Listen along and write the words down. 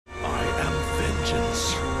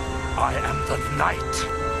I am the Knight.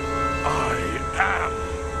 I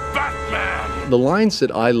am Batman. The lines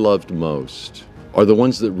that I loved most are the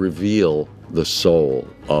ones that reveal the soul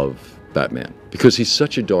of Batman, because he's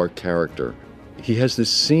such a dark character. He has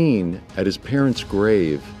this scene at his parents'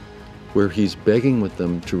 grave where he's begging with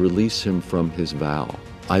them to release him from his vow.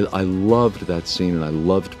 I loved that scene and I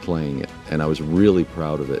loved playing it, and I was really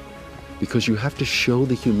proud of it because you have to show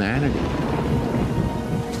the humanity.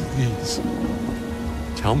 Please,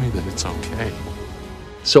 tell me that it's okay.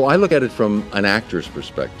 So I look at it from an actor's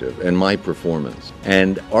perspective and my performance.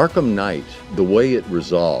 And Arkham Knight, the way it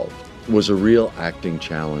resolved, was a real acting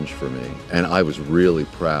challenge for me. And I was really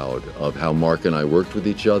proud of how Mark and I worked with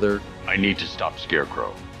each other. I need to stop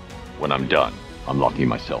Scarecrow. When I'm done, I'm locking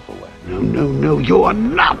myself away. No, you are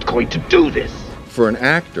not going to do this! For an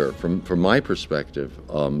actor, from my perspective,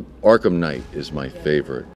 Arkham Knight is my favorite.